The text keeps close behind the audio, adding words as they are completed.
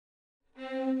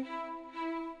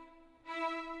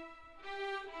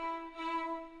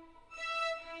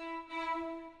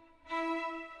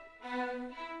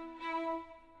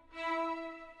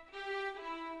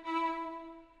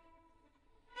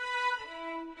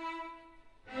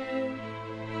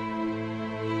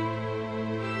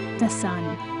The sun.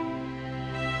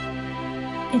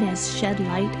 It has shed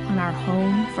light on our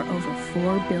home for over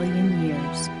 4 billion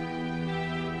years.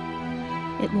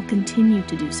 It will continue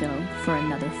to do so for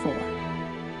another 4.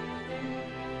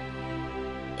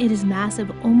 It is massive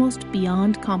almost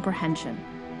beyond comprehension.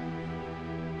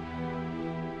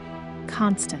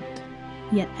 Constant,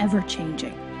 yet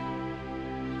ever-changing.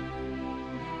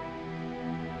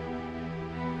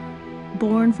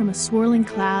 Born from a swirling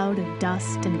cloud of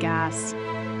dust and gas,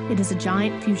 it is a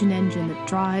giant fusion engine that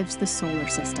drives the solar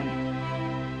system.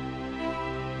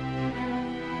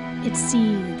 It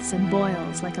seethes and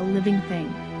boils like a living thing.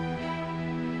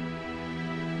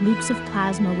 Loops of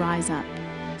plasma rise up,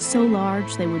 so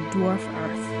large they would dwarf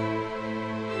Earth.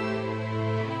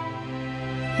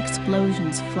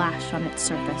 Explosions flash on its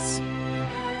surface.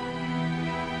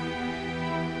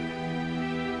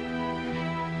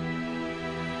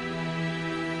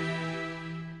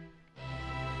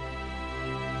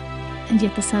 And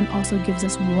yet the sun also gives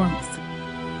us warmth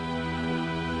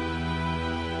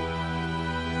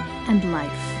and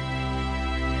life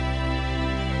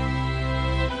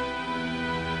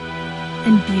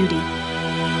and beauty.